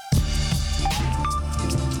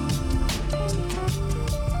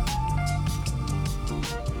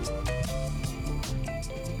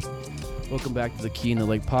Welcome back to the Key in the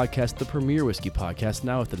Lake podcast, the premier whiskey podcast,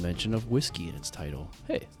 now with the mention of whiskey in its title.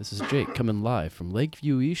 Hey, this is Jake coming live from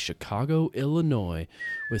Lakeview East, Chicago, Illinois,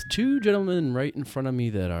 with two gentlemen right in front of me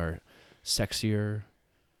that are sexier,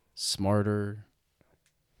 smarter,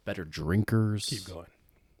 better drinkers. Keep going.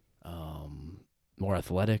 More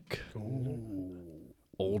athletic,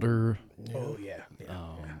 older. Oh, yeah,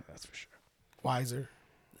 that's for sure. Wiser.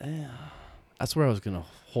 Yeah, that's where I was going to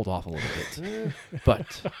hold off a little bit.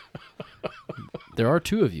 But there are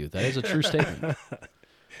two of you. That is a true statement.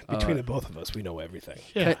 Between the both of us, we know everything.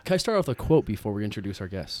 Can I start off with a quote before we introduce our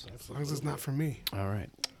guests? As long as it's not for me. All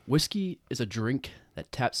right. Whiskey is a drink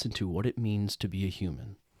that taps into what it means to be a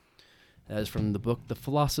human. That is from the book, The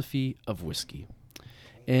Philosophy of Whiskey.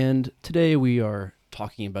 And today we are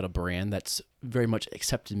talking about a brand that's very much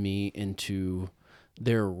accepted me into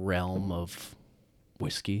their realm of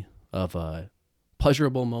whiskey, of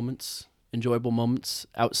pleasurable moments, enjoyable moments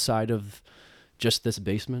outside of just this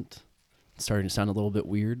basement. It's starting to sound a little bit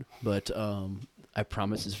weird, but I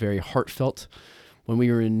promise it's very heartfelt. When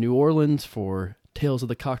we were in New Orleans for Tales of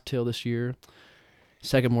the Cocktail this year,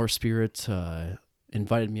 Sagamore Spirits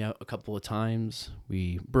invited me out a couple of times.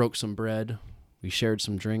 We broke some bread. We shared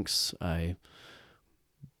some drinks. I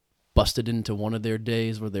busted into one of their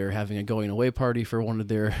days where they were having a going away party for one of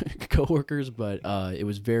their coworkers, but it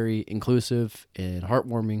was very inclusive and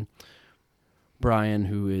heartwarming. Brian,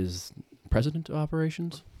 who is president of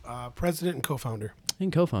operations? President and co-founder.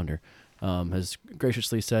 And co-founder, has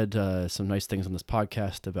graciously said some nice things on this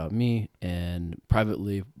podcast about me and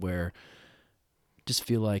privately, where just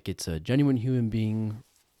feel like it's a genuine human being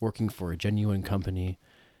working for a genuine company,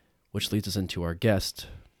 which leads us into our guest,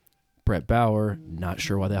 Brett Bauer. Not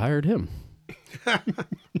sure why they hired him.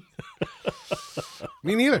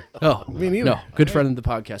 Me neither. Oh, Me neither. No, good friend of the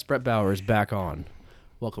podcast. Brett Bauer is back on.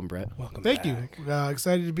 Welcome, Brett. Welcome Thank back. you.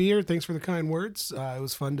 Excited to be here. Thanks for the kind words. It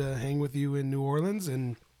was fun to hang with you in New Orleans,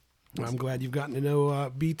 and I'm glad you've gotten to know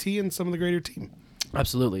BT and some of the greater team.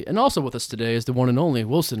 Absolutely. And also with us today is the one and only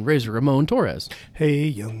Wilson Razor Ramon Torres. Hey,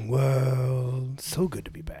 young world. So good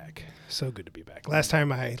to be back. So good to be back. Last time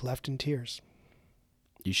I left in tears.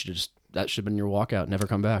 You should that should have been your walkout. Never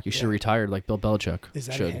come back. You should have retired like Bill Belichick. Is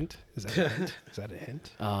that should. a hint? Is that a hint? Is that a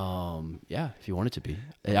hint? Yeah, if you want it to be.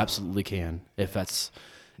 It absolutely can. If that's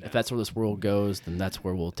where this world goes, then that's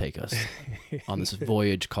where we'll take us on this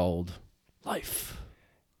voyage called life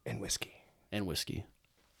And whiskey. and whiskey.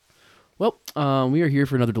 Well, we are here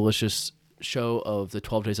for another delicious show of the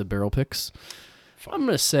 12 Days of Barrel Picks. I'm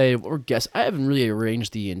going to say, or guess, I haven't really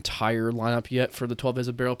arranged the entire lineup yet for the 12 Days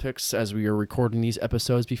of Barrel Picks as we are recording these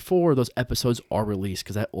episodes before those episodes are released,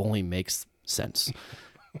 because that only makes sense.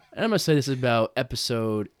 And I'm going to say this is about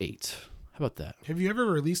episode 8. How about that? Have you ever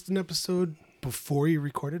released an episode before you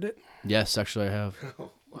recorded it? Yes, actually I have.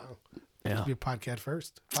 Oh, wow. Yeah. Should be a podcast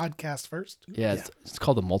first. Podcast first? Yeah, it's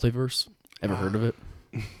called the Multiverse. Ever heard of it?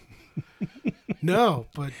 No,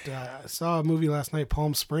 but I saw a movie last night,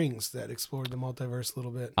 Palm Springs, that explored the multiverse a little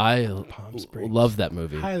bit. I Springs. love that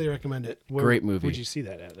movie. Highly recommend it. Great movie. Where'd you see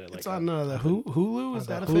that at? Like It's on the Hulu. Is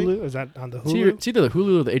that a Hulu? thing? Is that on the It's either, Hulu? it's either the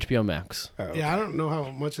Hulu or the HBO Max. Oh, okay. Yeah, I don't know how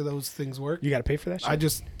much of those things work. You got to pay for that shit? I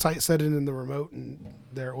just set it in the remote, and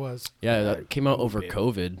there it was. Yeah, that came out over baby.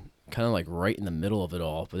 COVID, kind of like right in the middle of it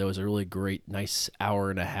all. But it was a really great, nice hour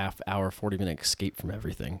and a half, 40-minute escape from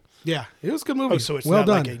everything. Yeah, it was a good movie. Oh, so it's well not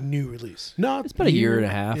done. like a new release. No, It's about a year and a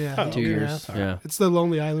half, Yeah, 2 year and a years. half. Yeah. It's the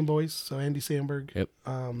Lonely Island Boys, so Andy Samberg Yep.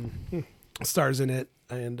 stars in it,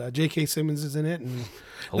 and J.K. Simmons is in it. And not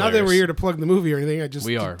that Hilarious. we're here to plug the movie or anything, I just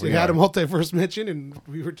We are, it we had are. a multiverse mention, and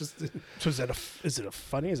we were just So is it a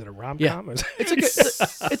funny? Is it a rom-com? Yeah. Is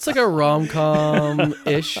It's like a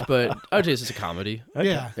rom-com-ish, but I would say it's just a comedy.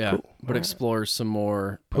 yeah. Yeah, but explores some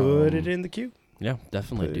more. Put it in the queue. Yeah,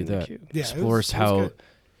 definitely Put it do in the that. queue. Yeah, Explores it was how good.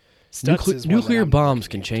 Stutz is one that nuclear I'm bombs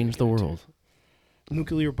looking can change the into. world.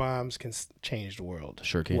 Nuclear bombs can change the world.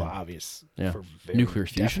 Sure can. Well, obvious. Yeah. For very Nuclear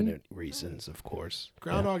fusion? definite reasons, of course.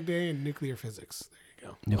 Groundhog Day and nuclear physics. There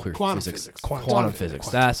you go. Nuclear Quantum physics. physics. Quantum physics.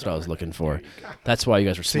 That's what I was looking for. That's why you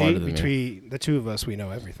guys were smarter See, than me. between the two of us, we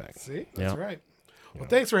know everything. See, that's Yeah. right. Well,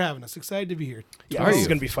 thanks for having us. Excited to be here. Yeah, Are this you? is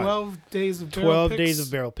going to be fun. 12 days of barrel 12 picks. days of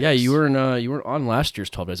barrel picks. Yeah, you were on last year's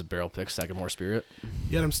 12 Days of Barrel Picks, Sagamore Spirit.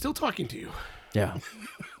 Yet I'm still talking to you. Yeah.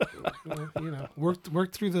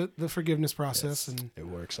 Worked through the forgiveness process, and It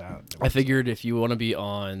works out. I figured if you want to be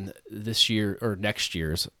on this year or next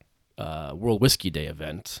year's World Whiskey Day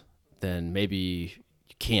event, then maybe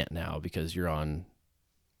you can't now because you're on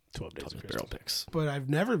 12 days 12 of Days of Barrel Picks. but I've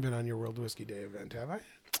never been on your World Whiskey Day event, have I?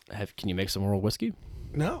 Can you make some world whiskey?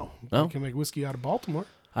 No. No? I can make whiskey out of Baltimore.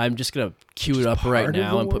 I'm just going to cue it up right part of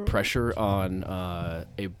now the and put world? pressure on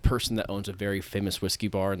a person that owns a very famous whiskey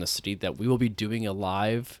bar in the city that we will be doing a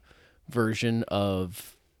live version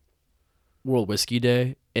of World Whiskey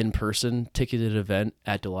Day in person ticketed event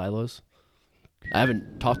at Delilah's. I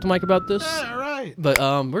haven't talked to Mike about this, All right. but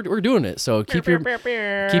we're doing it. So keep your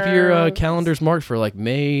calendars marked for like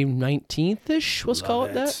May 19th ish. Let's call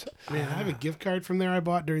it that. Man, I have a gift card from there I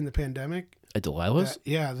bought during the pandemic. At Delilah's.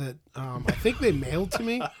 That I think they mailed to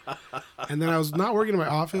me. And then I was not working in my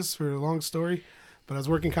office for a long story, but I was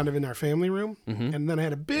working kind of in our family room. And then I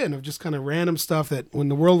had a bin of just kind of random stuff that when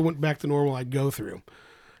the world went back to normal, I'd go through.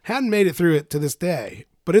 Hadn't made it through it to this day,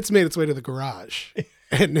 but it's made its way to the garage.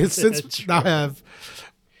 And it's since now have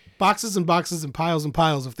boxes and boxes and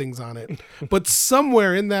piles of things on it. But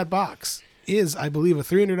somewhere in that box is, I believe, a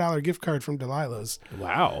 $300 gift card from Delilah's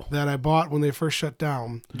Wow. that I bought when they first shut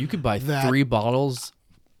down. You could buy That- 3 bottles.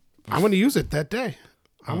 I'm going to use it that day.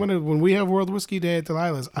 I'm going to, when we have World Whiskey Day at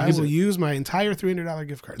Delilah's, I will use my entire $300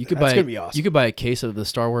 gift card. You could That's buy. gonna be awesome. You could buy a case of the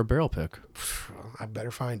Star Wars barrel pick, I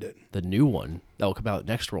better find it. the new one that will come out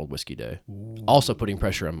next World Whiskey Day. Also putting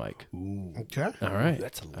pressure on Mike. Okay. All right.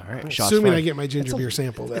 That's a lot. All right. Shots Assuming I fired. get my ginger beer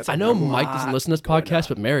sample. That I know Mike doesn't listen to this podcast,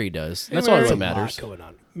 but Mary does. That's all Mary. that a matters. lot going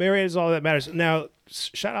on. Mary is all that matters. Now,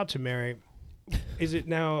 shout out to Mary. Is it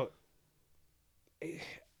now?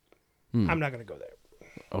 I'm not going to go there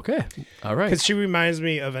Okay. All right. because she reminds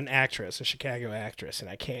me of an actress, a Chicago actress, and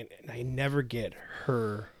I never get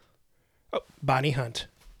her. Oh, Bonnie Hunt.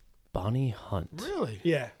 Bonnie Hunt. Really?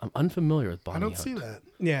 Yeah, I'm unfamiliar with Bonnie I don't Hunt. see that.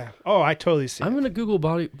 yeah. Oh, I totally see. I'm it. gonna Google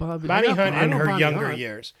Bonnie Bonnie Yeah, Hunt I in know her Bonnie younger Hunt.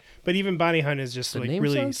 years, but even Bonnie Hunt is just The like name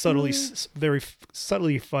really sounds subtly, familiar. very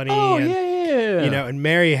subtly funny. Oh and, yeah. You know, and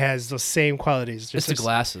Mary has those same qualities. it's Just the as-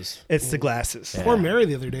 glasses. It's the glasses. Poor Mary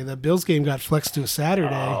the other day. That Bills game got flexed to a Saturday.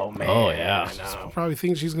 man. Oh yeah. Probably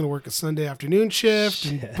thinks she's going to work a Sunday afternoon shift.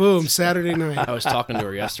 And boom, Saturday night. I was talking to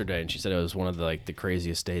her yesterday, and she said it was one of the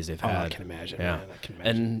craziest days they've Oh, had. I can imagine. Yeah. Man, I can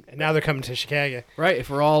imagine. And now they're coming to Chicago. right, if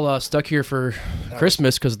we're all stuck here for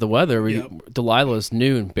Christmas because of the weather, Yep. Delilah's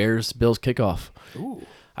noon, Bills kickoff. Ooh.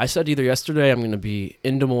 I said either yesterday I'm going to be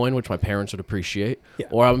in Des Moines, which my parents would appreciate, Yeah.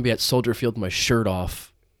 or I'm going to be at Soldier Field with my shirt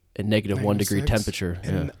off in negative 1 degree -6. temperature.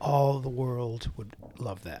 And Yeah. all the world would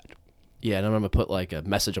love that. Yeah, and I'm going to put like a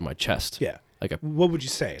message on my chest. Yeah. Like a What would you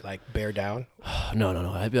say? Like bear down? no.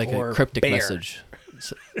 It'd be like Or a cryptic bear. message.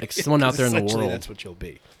 Like someone out there in the Essentially, world. That's what you'll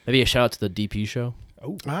be. Maybe a shout out to the DP show.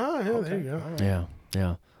 Oh. Ah, yeah, there you go.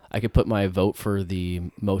 Yeah. I could put my vote for the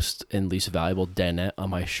most and least valuable Danette on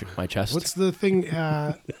my my chest. What's the thing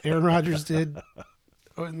Aaron Rodgers did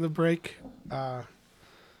in the break?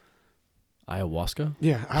 Ayahuasca?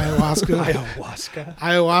 Yeah, ayahuasca. Ayahuasca.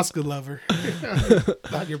 Ayahuasca lover.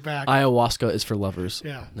 On your back. Ayahuasca is for lovers.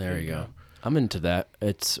 Yeah, There you go. I'm into that.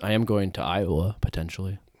 I am going to Iowa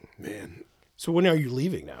potentially. Man. So when are you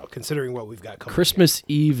leaving now, considering what we've got coming? Christmas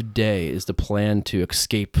Eve day is the plan to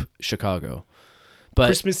escape Chicago. But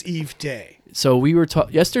Christmas Eve day. so we were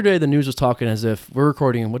yesterday the news was talking as if we're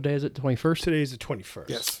recording, what day is it? 21st? Today is the 21st.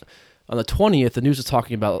 Yes. On the 20th, the news was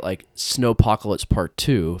talking about like Snowpocalypse Part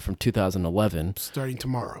 2 from 2011. Starting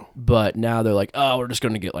tomorrow. But now they're like, oh, we're just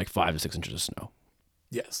going to get like 5 to 6 inches of snow.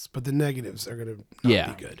 Yes, but the negatives are going to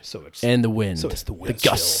Yeah. be good. So it's And the wind. so it's the wind the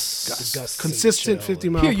gusts. gusts and Consistent chill. 50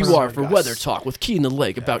 mile Here per you hour are for gusts. weather talk with Key in the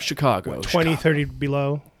Lake about Chicago. 20, 30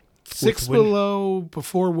 below. 6 wind. below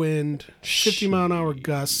before wind, 50 mile an hour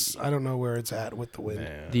gusts. I don't know where it's at with the wind.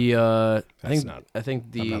 The I That's think not- I think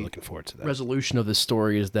I'm not the looking forward to that. resolution of this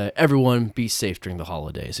story is that everyone be safe during the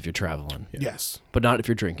holidays if you're traveling, Yes. but not if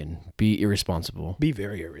you're drinking. Be irresponsible. Be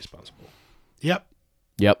very irresponsible. Yep.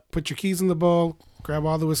 Yep. Put your keys in the bowl. Grab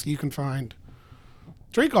all the whiskey you can find.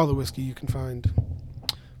 Drink all the whiskey you can find.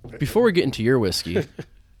 Before we get into your whiskey,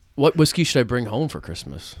 what whiskey should I bring home for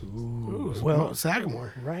Christmas? Ooh, well-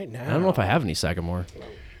 Sagamore. Right now. I don't know if I have any Sagamore.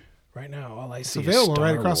 Right now, all I see available is right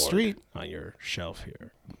Star across the Ward street. on your shelf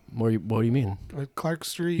here. What do you mean? At Clark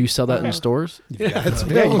Street. You sell that in stores? Yeah, it's Yeah,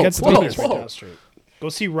 available. you got some Whoa, tickets right whoa. down the street. Go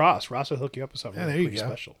see Ross. Ross will hook you up with something Yeah, there you pretty go.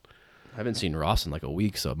 special. I haven't seen Ross in like a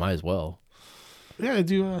week, so might as well. Yeah, I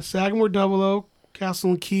do Sagamore Double Oak,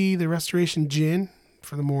 Castle and Key, the Restoration Gin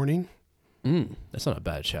for the morning. That's not a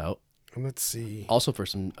bad shout. And let's see. Also for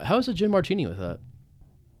some, how is a gin martini with that?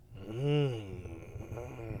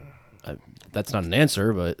 That's not an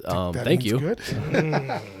answer, but That thank means you. Good.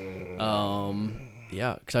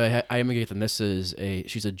 Yeah, because I am gonna get the missus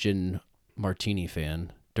she's a gin martini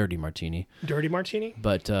fan, dirty martini, Dirty martini?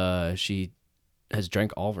 but she has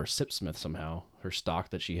drank all of her Sipsmith somehow, her stock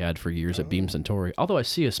that she had for years at Beam Centauri. Although I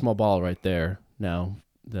see a small bottle right there now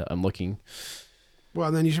that I'm looking.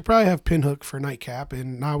 Well, then you should probably have Pinhook for nightcap.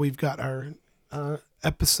 And now we've got our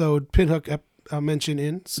episode Pinhook mention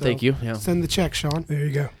in. So Thank you. Yeah. Send the check, Sean. There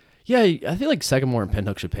you go. Yeah, I feel like Sagamore and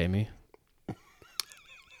Pinhook should pay me.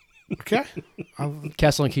 Okay.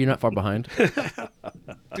 Castle and Key, you're not far behind.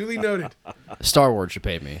 Duly noted. Star Wars should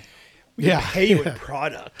pay me. We can Yeah. pay you in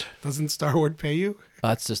product. Doesn't Star Wars pay you?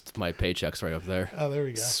 That's just my paychecks right up there. Oh, there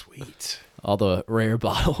we go. Sweet. All the rare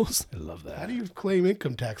bottles. I love How that. do you claim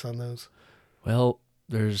income tax on those? Well,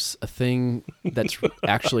 there's a thing that's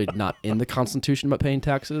actually not in the Constitution about paying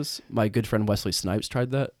taxes. My good friend Wesley Snipes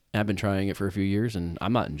tried that. I've been trying it for a few years, and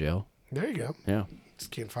I'm not in jail. There you go. Yeah.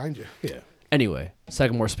 Just can't find you. Yeah. Anyway,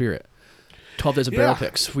 Sagamore Spirit. 12 Days of Barrel Yeah.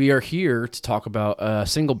 Picks. We are here to talk about a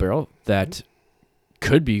single barrel that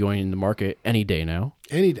could be going into market any day now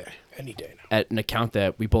Any day. Any day now. at an account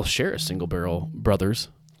that we both share as single barrel brothers,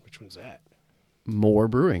 Which one's that? More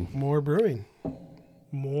Brewing. More brewing.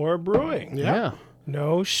 More brewing. Yeah.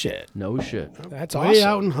 No shit. No shit. That's Way awesome.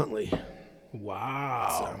 out in Huntley.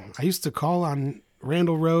 Wow. I used to call on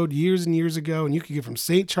Randall Road years and years ago, and you could get from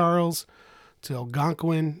St. Charles to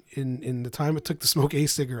Algonquin in the time it took to smoke a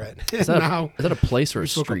cigarette. Is And that, now is that a place or a you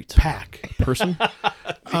smoke street? a pack. Person?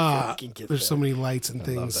 There's so many lights and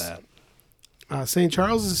Love things. that. St.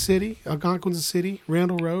 Charles is a city. Algonquin's a city.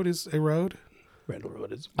 Randall Road is a road. Randall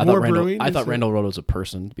Road is. I More thought Randall, Brewing I is thought a- Randall Road was a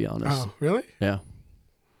person, to be honest. Oh, really? Yeah.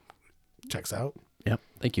 Checks out. Yeah.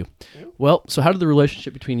 Thank you. Well, so how did the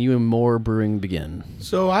relationship between you and More Brewing begin?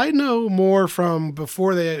 So I know more from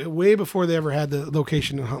way before they ever had the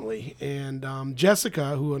location in Huntley. And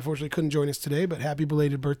Jessica, who unfortunately couldn't join us today, but happy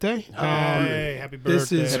belated birthday. Hey, happy birthday.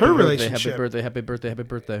 this is Happy her birthday, relationship. Happy birthday, happy birthday, happy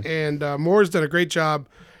birthday. And Moore's done a great job,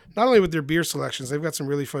 not only with their beer selections, they've got some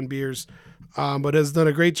really fun beers, but has done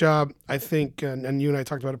a great job, I think, and you and I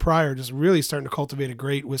talked about it prior, just really starting to cultivate a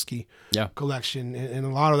great whiskey Yeah. collection, and a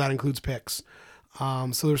lot of that includes picks.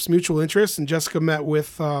 So there's mutual interest, and Jessica met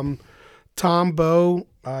with Tom, Bo,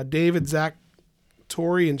 David, Zach,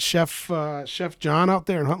 Tori, and Chef John out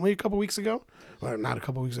there in Huntley a couple weeks ago. Well, not a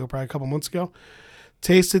couple weeks ago, probably a couple months ago.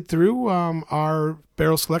 Tasted through our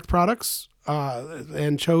Barrel Select products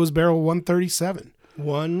and chose Barrel 137.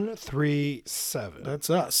 137. That's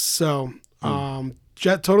us. So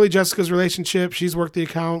totally Jessica's relationship. She's worked the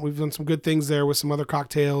account. We've done some good things there with some other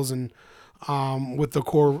cocktails and with the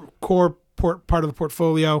core part of the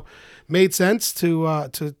portfolio. Made sense to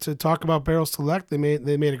talk about Barrel Select. They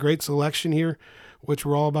made a great selection here, which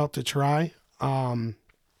we're all about to try.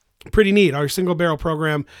 Pretty neat. Our single barrel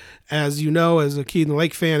program, as you know, as a Key in the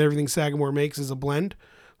Lake fan, everything Sagamore makes is a blend.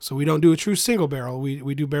 So we don't do a true single barrel.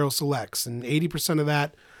 We do barrel selects, and 80% of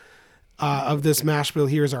that of this mash bill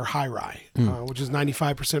here is our high rye, which is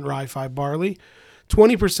 95% rye, 5 barley.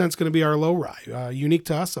 20% is going to be our low rye, unique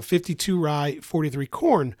to us, a 52 rye, 43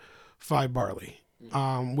 corn, 5 barley,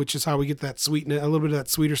 which is how we get that sweetness, a little bit of that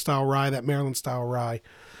sweeter style rye, that Maryland style rye.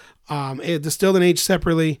 Distilled and aged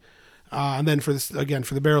separately. And then for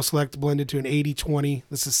the Barrel Select, blended to an 80-20.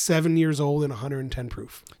 This is 7 years old and 110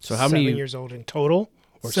 proof. So how many 7 years old in total?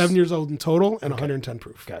 Or 7 years old in total and 110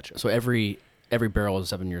 proof. Gotcha. So every barrel is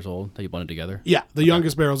 7 years old that you blended together? Yeah, the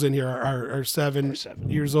youngest barrels in here are 7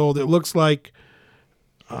 years old. It looks like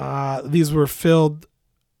these were filled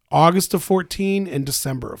August of 14 and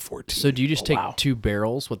December of 14. So do you just take wow. 2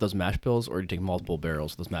 barrels with those mash bills, or do you take multiple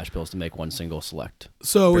barrels with those mash bills to make one single select?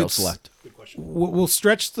 So Barrel it's select. we'll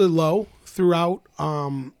stretch the low throughout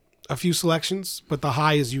a few selections, but the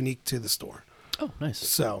high is unique to the store. Oh, nice.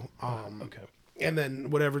 So Okay. and then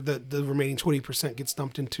whatever the remaining 20% gets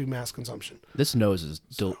dumped into mass consumption. This nose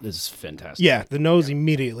is fantastic. Yeah, the nose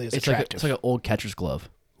immediately is It's like attractive. it's like an old catcher's glove.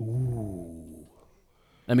 Ooh.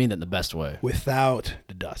 I mean that in the best way. without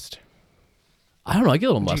the dust. I don't know. I get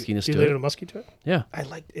a little Do muskiness you to get a it. little musky to it? Yeah. I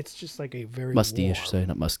like. It's just like a very Musty, I warm, should say,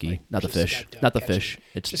 not musky, not the just fish, got done not the catching- fish.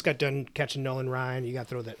 It's Just got done catching Nolan Ryan. You got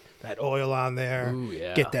to throw that oil on there. Ooh,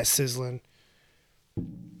 yeah. Get that sizzling.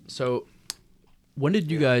 so. When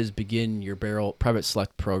did you guys begin your barrel private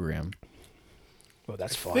select program? Oh,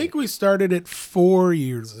 that's I fun. think we started it 4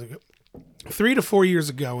 years ago. 3 to 4 years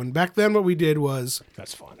ago. And back then what we did was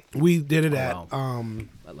That's fun. we did it at wow.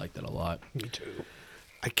 I like that a lot. Me too.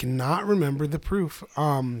 I cannot remember the proof.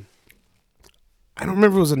 I don't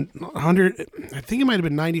remember if it was 100. I think it might have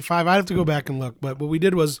been 95. I'd have to go back and look. But what we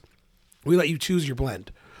did was we let you choose your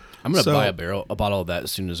blend. I'm gonna So- buy a bottle of that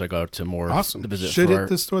as soon as I go to more Awesome. to visit. Should for hit our-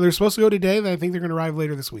 the store. They're supposed to go today. I think they're going to arrive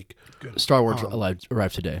later this week. Star Wars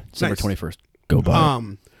arrived today, December Nice. 21st. Go buy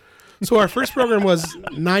it. So our first program was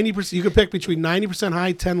 90%. You could pick between 90%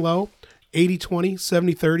 high, 10 low, 80-20,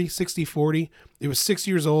 70-30, 60-40. It was 6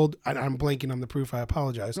 years old. I'm blanking on the proof. I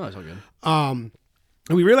apologize. No, it's all good.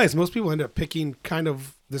 And we realized most people end up picking kind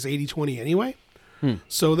of this 80-20 anyway.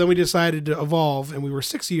 So then we decided to evolve, and we were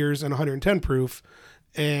 6 years and 110 proof,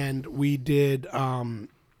 and we did. You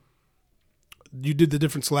did the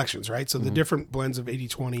different selections, right? So the different blends of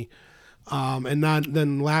 80-20. And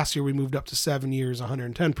then last year we moved up to 7 years,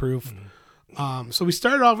 110 proof. So we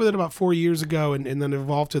started off with it about 4 years ago and then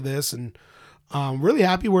evolved to this, and really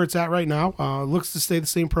happy where it's at right now. Looks to stay the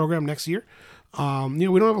same program next year. We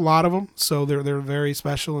don't have a lot of them, so they're very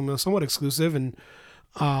special and somewhat exclusive, and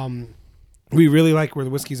we really like where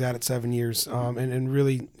the whiskey's at 7 years. And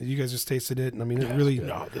really, you guys just tasted it, and I mean, it really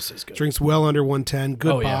this is good. drinks well under 110.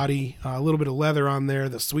 Good Oh, yeah. body, a little bit of leather on there.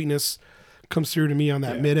 The sweetness comes through to me on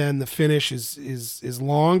that mid end. The finish is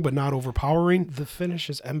long but not overpowering. The finish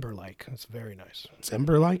is ember-like. It's very nice. It's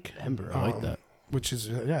ember like. Ember, I like that. Which is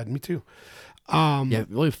me too. Yeah,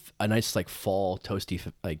 really a nice like fall toasty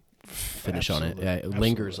finish on it. Yeah, it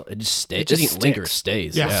lingers. It just stays. It just doesn't linger. It sticks.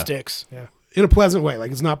 stays. Yeah. Yeah. Sticks. Yeah. In a pleasant way,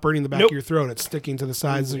 like it's not burning the back Nope. of your throat. It's sticking to the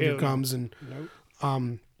sides of your gums and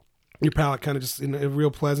your palate, kind of just in a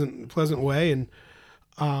real pleasant way. And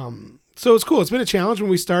so it's cool. It's been a challenge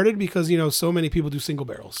when we started because so many people do single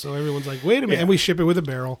barrels. So everyone's like, wait a minute, and we ship it with a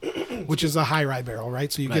barrel, which is a high rye barrel,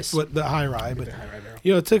 right? So you Nice. get the high rye, but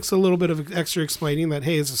it takes a little bit of extra explaining that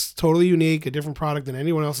hey, this is totally unique, a different product than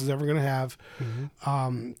anyone else is ever going to have.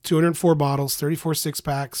 204 bottles, 34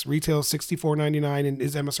 6-packs, retail $64.99 and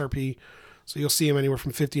is MSRP. So you'll see them anywhere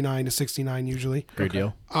from $59 to $69 usually. Great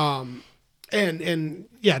deal. And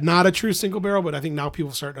yeah, not a true single barrel, but I think now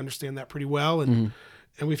people start to understand that pretty well. And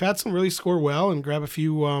we've had some really score well and grab a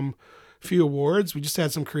few awards. We just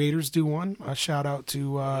had some creators do one. A shout out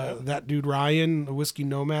to that dude Ryan, the Whiskey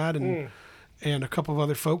Nomad, and a couple of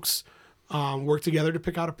other folks work together to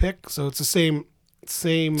pick out a pick. So it's the same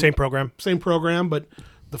program. same program, but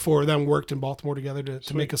the four of them worked in Baltimore together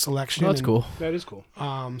to make a selection. Oh, that's And, cool. That is cool.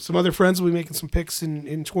 Some other friends will be making some picks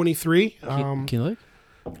in 23. Can you like?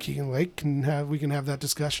 Keegan Lake we can have that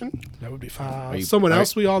discussion. That would be fun. Someone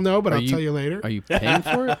else we all know, but I'll you- tell you later. Are you paying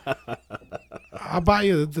for it? I'll buy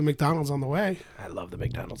you the McDonald's on the way. I love the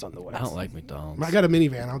McDonald's on the way. I don't like McDonald's. I got a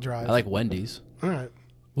minivan. I'll drive. I like Wendy's. All right.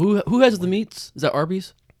 Who has the meats? Is that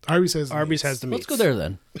Arby's? Arby's has Arby's has the meats. Let's go there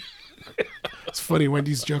then. It's funny.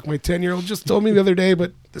 Wendy's joke. My 10-year-old just told me the other day,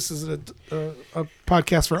 but this is a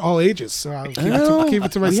podcast for all ages, so I'll keep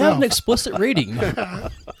it to We have myself. an explicit rating.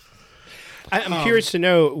 I'm curious to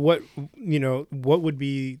know what would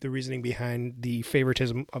be the reasoning behind the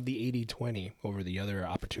favoritism of the 80-20 over the other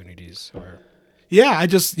opportunities, or Yeah, I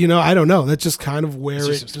just, I don't know. That's just kind of where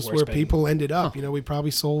It's just where been. people ended up. We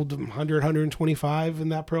probably sold 100, 125 in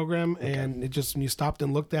that program, and it just, when you stopped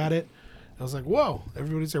and looked at it, I was like, whoa,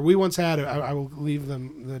 everybody's there. We once had, I will leave the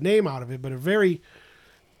name out of it, but a very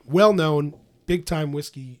well-known, big-time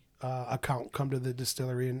whiskey account come to the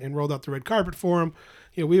distillery and rolled out the red carpet for him.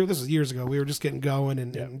 This was years ago. We were just getting going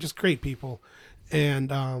and just great people. And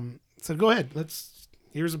said, go ahead.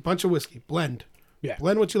 Here's a bunch of whiskey. Blend. Yeah.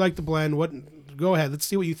 Blend what you like to blend. Go ahead. Let's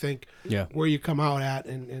see what you think. Yeah. Where you come out at,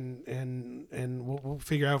 and we'll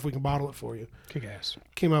figure out if we can bottle it for you. kick ass.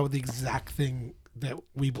 Came out with the exact thing that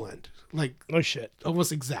we blend, like No shit.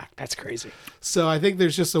 almost exact. That's crazy. So I think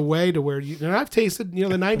there's just a way to where and I've tasted, the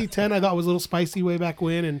 90-10 I thought was a little spicy way back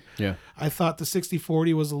when, and Yeah. I thought the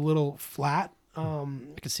 60-40 was a little flat I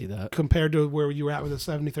can see that. compared to where you were at with the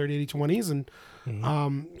 70-30, 80-20s. And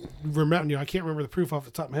remember, I can't remember the proof off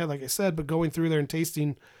the top of my head, like I said, but going through there and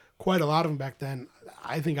tasting quite a lot of them back then,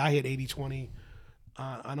 I think I hit 80-20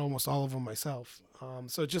 on almost all of them myself.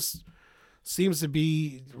 So it just seems to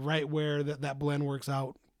be right where that blend works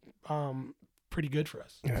out pretty good for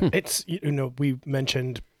us. Yeah. It's we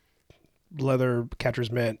mentioned leather catcher's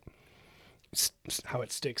mitt, how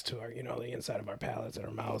it sticks to our the inside of our palates and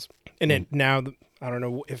our mouths, and then now I don't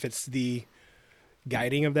know if it's the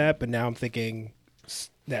guiding of that, but now I'm thinking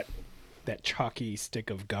that chalky stick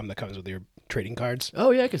of gum that comes with your trading cards. Oh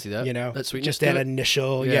yeah, I can see that. that sweetness. just to that it.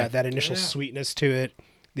 initial Yeah. that initial sweetness to it,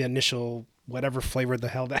 the initial whatever flavor the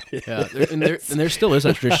hell that is. Yeah, there still is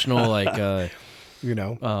that traditional like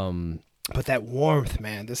But that warmth,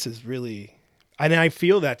 man, this is really, and I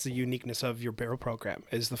feel that's the uniqueness of your barrel program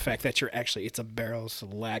is the fact that it's a barrel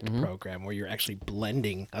select program where you're actually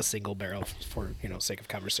blending a single barrel for, sake of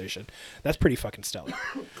conversation. That's pretty fucking stellar.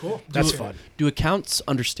 Cool. That's fun. Do accounts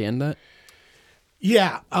understand that?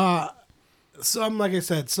 Yeah. Some, like I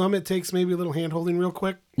said, some it takes maybe a little hand holding real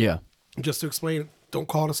quick Yeah. just to explain. Don't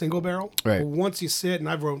call it a single barrel. Right. But once you sit, and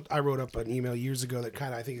I wrote up an email years ago that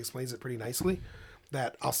kind of I think explains it pretty nicely.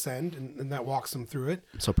 That I'll send and that walks them through it.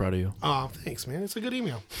 So proud of you. Thanks, man. It's a good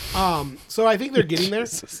email. So I think they're getting there.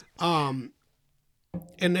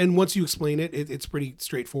 And once you explain it, it's pretty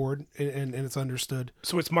straightforward and it's understood.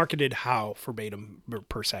 So it's marketed how verbatim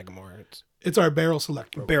per Sagamore? It's It's our barrel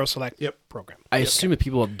select program. barrel select program. I assume if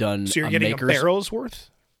people have done So you're getting maker's, a barrel's worth?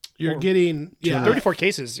 You're getting 34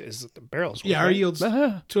 cases is the barrel's worth. Yeah, our right? yield's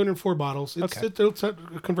 204 bottles. Okay. It'll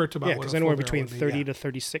convert to about Yeah, what because a anywhere full barrel between would be, 30 yeah. to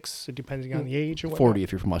 36, depending on the age or whatnot. 40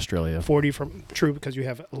 if you're from Australia. 40 from true because you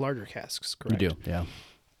have larger casks. You Correct. do, yeah.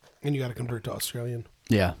 And you got to convert to Australian.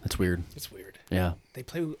 Yeah, that's weird. It's weird. Yeah. They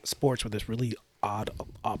play sports with this really odd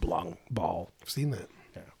oblong ball. I've seen that.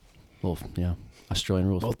 Well, yeah. Australian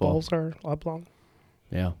rules Both football. balls are oblong.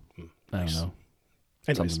 Yeah. I don't know.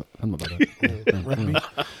 Anyways, Something about that. Rugby.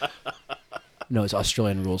 No, it's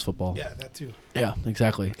Australian rules football. Yeah, that too. Yeah,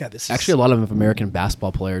 exactly. Yeah, this is Actually, a lot of American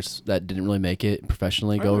basketball players that didn't really make it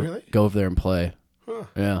professionally Oh, go really? go over there and play. Huh.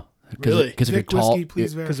 Yeah. Really? Because if you're Vic tall, Whiskey,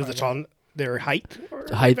 please because of the verify tall, their height, or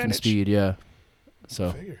height and advantage? speed, yeah. So,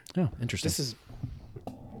 that. Figure. yeah, interesting. This is,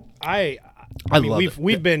 I I mean, love we've it.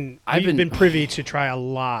 we've been I've we've been- been privy to try a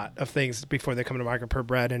lot of things before they come to market per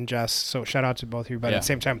Brad and Jess. So shout out to both of you. But Yeah. at the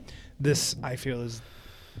same time, this I feel is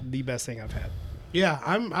the best thing I've had. Yeah,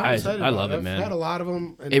 I'm I excited. I about love it, I've man. had a lot of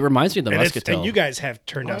them. And It reminds me of the And, Muscatel. and you guys have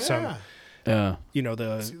turned oh, out some, yeah. yeah. you know,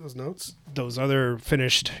 See those notes? those other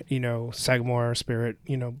finished, you know, Sagamore Spirit,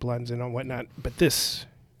 you know, blends and whatnot. But this,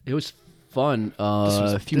 It was fun.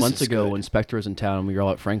 was- a few this months is ago good. when Spectre was in town, we were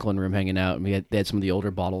all at Franklin Room hanging out, and they had some of the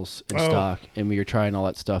older bottles in Oh. stock, and we were trying all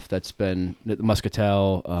that stuff that's been the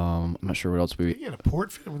Muscatel. I'm not sure what else we You had a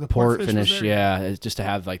port finish. The port was finish. there? Yeah, it's just to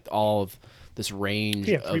have like all of this range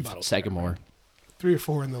Yeah, 3 of bottles there, Sagamore. 3 or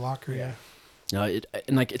 4 in the locker. yeah, No,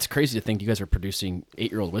 and like it's crazy to think you guys are producing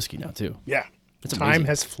 8-year-old whiskey now too. yeah, It's time amazing.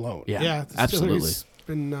 has flown. Yeah, Yeah, the absolutely.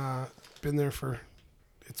 distillery's been there for.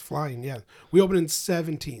 It's flying. Yeah, we opened in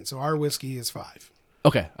 17, so our whiskey is 5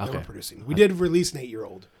 Okay, that we're okay. producing. We did release an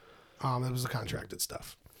 8-year-old. That was the contracted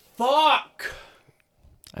stuff. Fuck!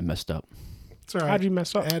 I messed up. It's all right. How'd you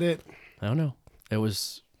mess up? Edit. I don't know. It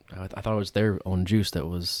was. I thought it was their own juice that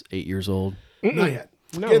was 8 years old. Not yet.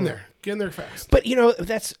 No. Get in there. Get in there fast. But you know,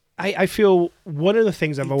 that's I feel one of the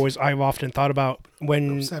things I've often thought about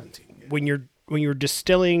when 17. when you're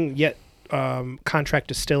distilling yet contract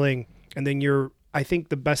distilling, and then I think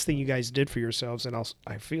the best thing you guys did for yourselves, and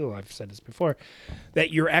I feel I've said this before,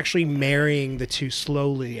 that you're actually marrying the two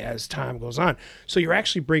slowly as time goes on. So you're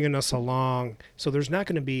actually bringing us along. So there's not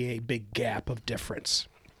going to be a big gap of difference.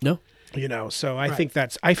 No. You know, so I think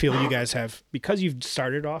I feel you guys have, because you've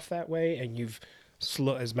started off that way and you've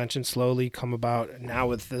as mentioned, slowly come about now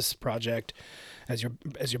with this project as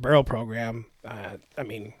your barrel program. I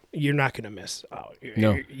mean, you're not going to miss out.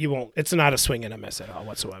 No. You won't. It's not a swing and a miss at all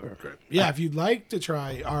whatsoever. Yeah, if you'd like to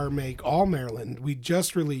try our make all Maryland, we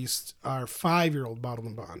just released our 5-year-old bottled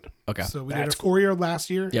and bond. Okay. So we That's did a 4-year-old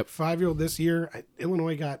last year. Yep. 5-year-old this year.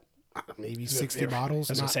 Illinois got maybe 60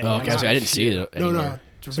 bottles. I was gonna Not- say, Oh, okay. So I didn't see it. No, anywhere. no,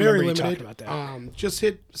 it's So very remember you limited. talked about that. Just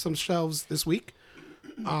hit some shelves this week.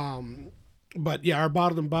 But yeah, our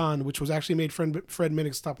bottled and bond, which was actually made Fred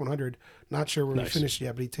Minnick's Top 100. Not sure where we finished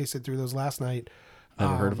yet, but he tasted through those last night.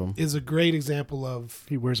 Never heard of him. Is a great example of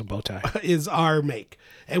He wears a bow tie. is our make,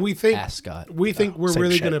 and we think Ascot. we're same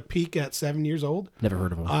really shit. going to peak at 7 years old. Never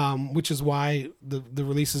heard of him. Which is why the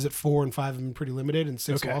releases at 4 and 5 have been pretty limited, and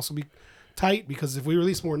 6 will Okay. also be tight, because if we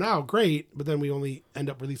release more now, great, but then we only end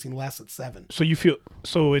up releasing less at 7.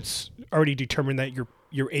 So it's already determined that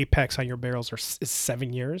your apex on your barrels is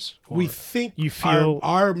 7 years. We Or think you feel-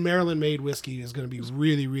 our Maryland made whiskey is going to be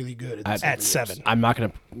really, really good at 7. I'm not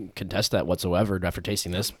going to contest that whatsoever after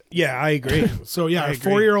tasting this. Yeah, I agree. So yeah, I our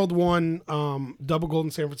agree. 4-year-old won double gold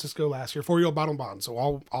in San Francisco last year. 4-year-old bottle and bond, so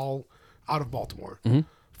all out of Baltimore.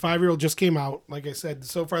 5-year-old just came out. Like I said,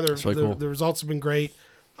 so far really cool. the results have been great.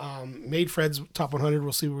 Made Fred's Top 100.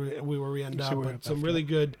 We'll see where we end up. where we But end some up, really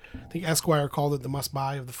good. I think Esquire called it the must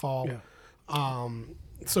buy of the fall. Yeah.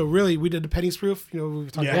 So really, we did the Penny's Proof. You know,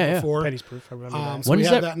 we've talked Yeah, about yeah. before. Penny's proof. I remember that. So When we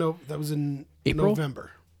is had that? that was in April?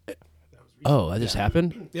 November. Oh, that just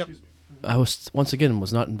happened? Yep. I was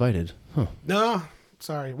not invited. Huh. No,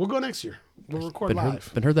 sorry. We'll go next year. We'll record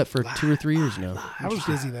live. Been heard that for 2 or 3 years now. I was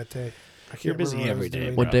busy that day. I can't You're busy remember what I every was day,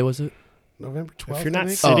 doing. What day was it? November 12th. If you're I not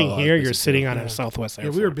think? sitting Oh, here, busy you're too. sitting on Yeah. a Southwest Yeah,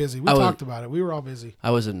 Airport. we were busy. We I was- talked about it. We were all busy.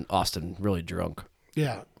 I was in Austin, really drunk.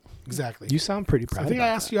 Yeah, exactly. You sound pretty proud. I think I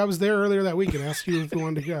asked you. I was there earlier that week and asked you if you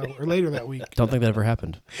wanted to go, or later that week. Don't think that ever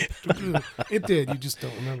happened. It did. You just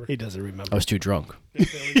don't remember. He doesn't remember. I was too drunk. There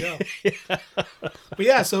we go. But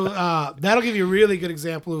yeah, so that'll give you a really good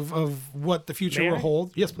example of what the future May will I?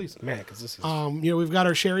 hold. Yes, please. Man, because this is We've got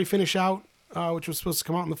our sherry finish out, which was supposed to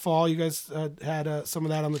come out in the fall. You guys had some of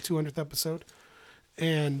that on the 200th episode,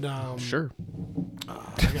 And Sure. I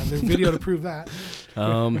got the video to prove that.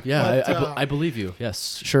 Yeah, But, I believe you.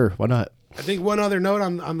 Yes, sure. Why not? I think one other note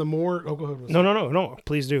on the more. Oh, go ahead. No.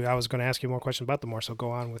 Please do. I was going to ask you more questions about the more, so go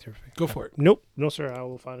on with your. Go for it. Nope. No, sir. I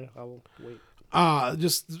will find it. I will wait.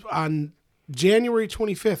 Just on January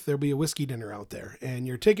 25th, there'll be a whiskey dinner out there, and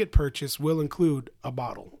your ticket purchase will include a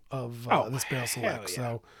bottle of this Barrel Select. Yeah.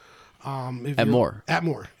 So, At More. At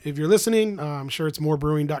More. If you're listening, I'm sure it's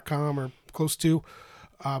morebrewing.com or close to.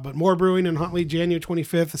 But More Brewing in Huntley, January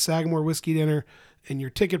 25th, the Sagamore Whiskey Dinner, and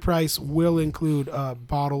your ticket price will include a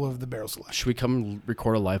bottle of the Barrel Select. Should we come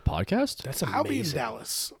record a live podcast? That's amazing. I'll be in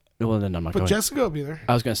Dallas, Well, then I'm not but going. Jessica will be there.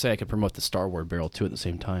 I was going to say I could promote the Star Wars barrel too at the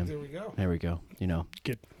same time. There we go. There we go. You know,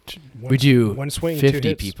 Get we do one swing, 2 50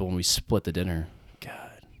 hits. people and we split the dinner.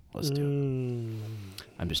 God, let's do it. Mm.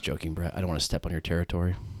 I'm just joking, Brett. I don't want to step on your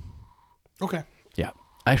territory. Okay. Yeah.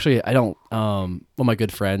 Actually, I don't. One of my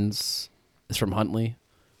good friends is from Huntley,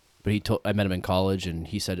 but I met him in college and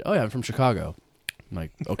he said, "Oh yeah, I'm from Chicago." I'm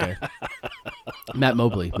like, okay. Matt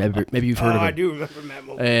Mobley. Maybe you've heard of him. I do remember Matt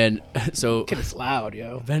Mobley. And so Kid is loud,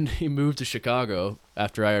 yo. then he moved to Chicago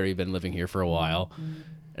after I already been living here for a while. And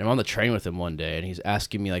I'm on the train with him one day and he's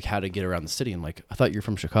asking me like how to get around the city. I'm like, I thought you're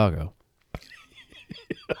from Chicago.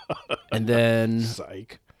 And then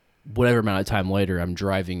Psych. whatever amount of time later, I'm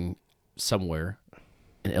driving somewhere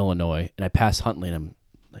in Illinois and I pass Huntley and I'm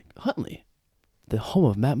like, Huntley, the home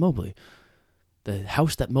of Matt Mobley, the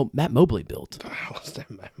house that Matt Mobley built. How's that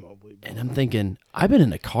Matt Mobley? And I'm thinking, I've been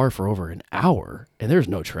in a car for over an hour and there's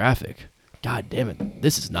no traffic. God damn it.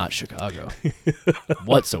 This is not Chicago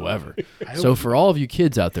whatsoever. So for all of you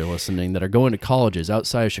kids out there listening that are going to colleges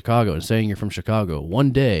outside of Chicago and saying you're from Chicago,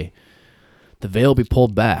 one day the veil will be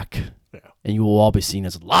pulled back and you will all be seen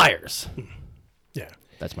as liars. Yeah.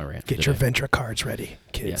 That's my rant. Get your Ventra cards ready,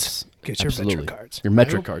 kids. Yes. Get your absolutely. Ventra cards. Your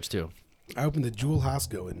metric cards too. I opened the Jewel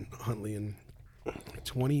Hosco in Huntley in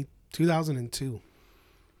 2002.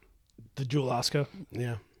 The Jewel Oscar.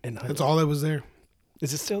 Yeah. And That's all that was there.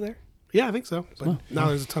 Is it still there? Yeah, I think so. But now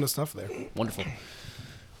there's a ton of stuff there. Wonderful.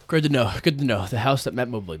 Good to know. Good to know. The house that Matt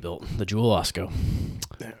Mobley built, the Jewel Osco.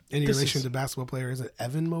 Yeah. Any This relation is- to basketball player? Is it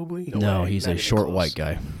Evan Mobley? No, way. he's Not a even short close. white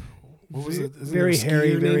guy. What was it? Isn't Very there a hairy,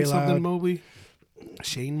 skier very named something loud. Mobley?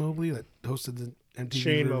 Shane Mobley that hosted the MTV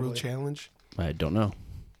Shane Real Mobley. Challenge. I don't know.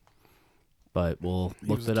 But we'll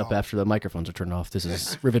look was that up tall. after the microphones are turned off. This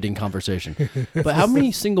is riveting conversation. But how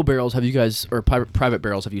many single barrels have you guys, or private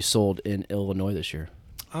barrels, have you sold in Illinois this year?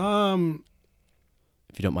 If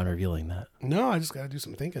you don't mind revealing that. No, I just got to do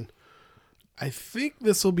some thinking. I think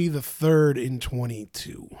this will be the third in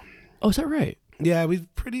 22. Oh, is that right? Yeah,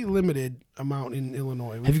 we've pretty limited amount in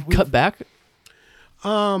Illinois. Have you cut back?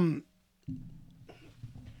 I'm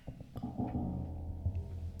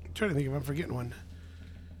trying to think if I'm forgetting one.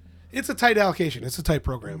 It's a tight allocation. It's a tight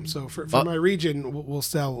program. So for my region, we'll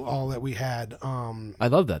sell all that we had. I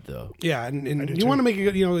love that though. Yeah, and do you too. want to make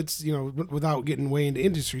it, it's, without getting way into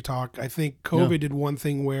industry talk, I think COVID did one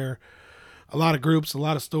thing where a lot of groups, a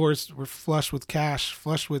lot of stores were flush with cash,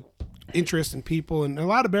 flush with interest in people, and a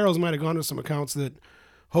lot of barrels might have gone to some accounts that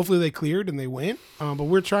hopefully they cleared and they went. But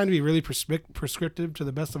we're trying to be really prescriptive to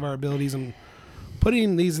the best of our abilities and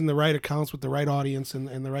putting these in the right accounts with the right audience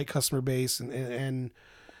and the right customer base. And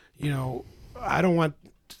I don't want,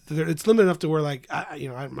 it's limited enough to where like,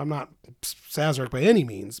 I'm not Sazerac by any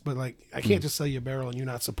means, but like I can't just sell you a barrel and you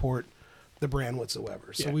not support the brand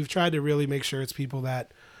whatsoever. So we've tried to really make sure it's people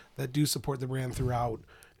that do support the brand throughout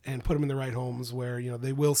and put them in the right homes where,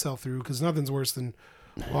 they will sell through, because nothing's worse than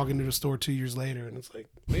walking into a store 2 years later and it's like,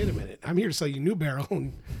 wait a minute, I'm here to sell you a new barrel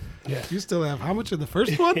and you still have how much of the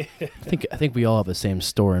first one? I think we all have the same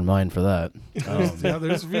store in mind for that. Yeah,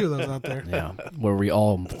 there's a few of those out there. Yeah, where we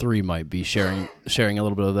all three might be sharing a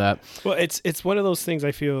little bit of that. Well, it's one of those things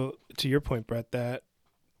I feel, to your point, Brett, that,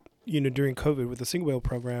 during COVID with the single barrel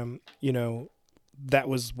program, that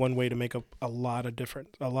was one way to make a lot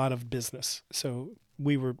of business. So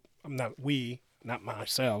not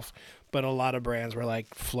myself, but a lot of brands were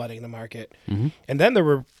like flooding the market. Mm-hmm. And then there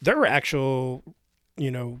were actual,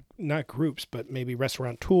 not groups, but maybe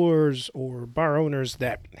restaurateurs or bar owners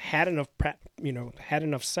that had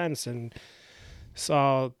enough sense and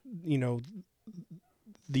saw,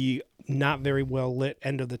 the not very well lit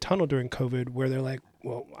end of the tunnel during COVID, where they're like,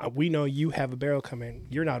 well, we know you have a barrel coming.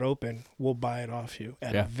 You're not open. We'll buy it off you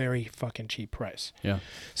at a very fucking cheap price. Yeah.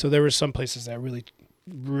 So there were some places that really,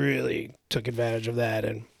 really took advantage of that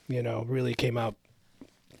and, really came out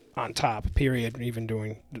on top, period, even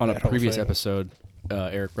doing On a that whole previous thing. episode,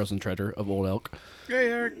 Eric Rosentreader of Old Elk Hey,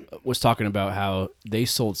 Eric. was talking about how they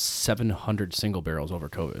sold 700 single barrels over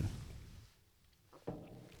COVID.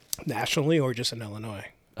 Nationally or just in Illinois?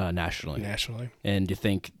 Nationally. Nationally. And you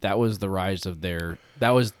think that was the rise of that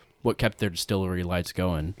was what kept their distillery lights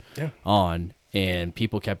going on, and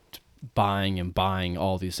people kept buying and buying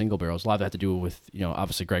all these single barrels. A lot of that had to do with,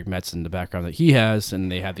 obviously Greg Metz and the background that he has,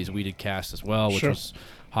 and they have these weeded casks as well, which was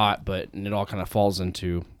hot, and it all kind of falls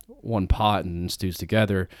into one pot and stews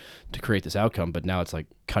together to create this outcome. But now it's like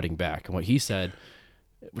cutting back. And what he said,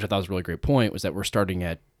 which I thought was a really great point, was that we're starting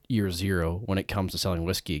at year zero when it comes to selling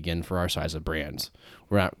whiskey again for our size of brands.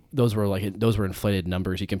 Those were inflated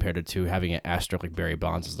numbers. He compared it to having an asterisk like Barry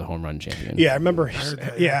Bonds as the home run champion. Yeah, I remember.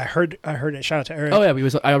 I heard it. Shout out to Eric. Oh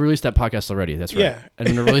yeah, I released that podcast already. That's right. Yeah.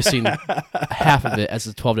 And we're releasing half of it as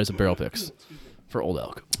the 12 Days of Barrel Picks for Old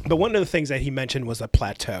Elk. But one of the things that he mentioned was a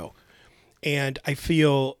plateau, and I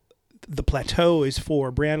feel the plateau is for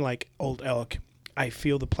a brand like Old Elk. I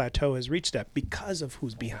feel the plateau has reached that because of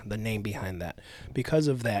who's behind the name behind that, because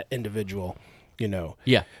of that individual,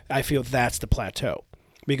 Yeah. I feel that's the plateau.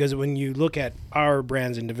 Because when you look at our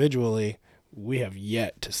brands individually, we have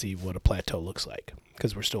yet to see what a plateau looks like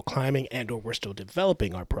because we're still climbing or we're still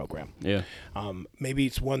developing our program. Yeah. Maybe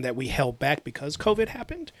it's one that we held back because COVID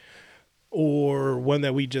happened, or one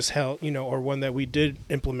that we just held, or one that we did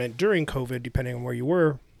implement during COVID, depending on where you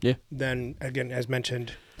were. Yeah. Then again, as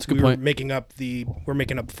mentioned, That's a good we're point. making up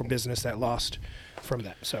for business that lost from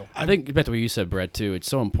that. So I think back to what you said, Brett, too. It's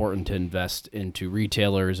so important to invest into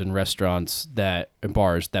retailers and restaurants and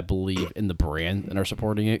bars that believe in the brand and are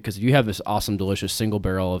supporting it. Because if you have this awesome, delicious single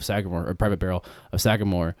barrel of Sagamore or private barrel of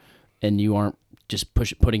Sagamore, and you aren't just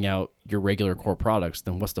putting out your regular core products,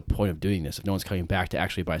 then what's the point of doing this if no one's coming back to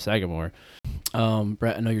actually buy Sagamore?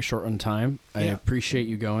 Brett, I know you're short on time. I appreciate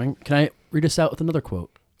you going. Can I read us out with another quote?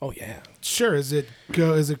 oh yeah, Sure. Is it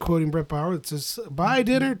quoting Brett Bauer? It says, buy a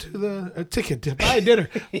ticket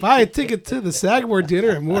to the Sagamore dinner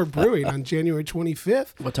at Moore Brewing on January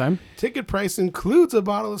 25th. What time? Ticket price includes a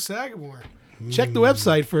bottle of Sagamore. Check the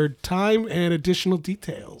website for time and additional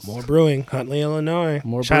details. More Brewing, Huntley, Illinois.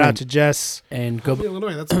 More Shout Brewing. out to Jess. And go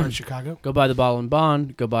Illinois, that's part of Chicago. Go buy the Bottle and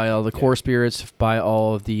Bond. Go buy all the core spirits. Buy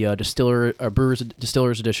all of the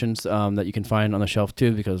distillers editions that you can find on the shelf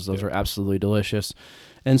too, because those are absolutely delicious.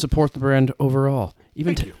 And support the brand overall.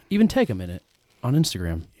 Even take a minute on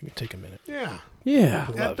Instagram. You can take a minute. Yeah. Yeah.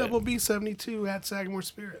 At Double B72 at Sagamore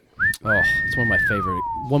Spirit. Oh, it's one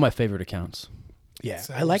of my favorite accounts. Yeah,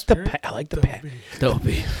 Sagamore I like Spirit? Double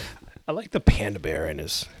B. I like the panda bear in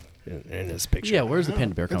his picture. Yeah, where's the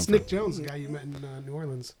panda bear come That's from? Nick Jones, the guy you met in New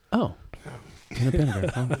Orleans. Oh. And a panda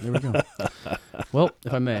bear. Oh, there we go. Well,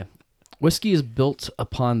 if I may. Whiskey is built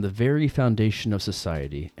upon the very foundation of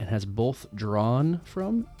society and has both drawn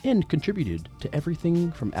from and contributed to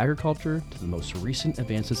everything from agriculture to the most recent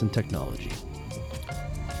advances in technology.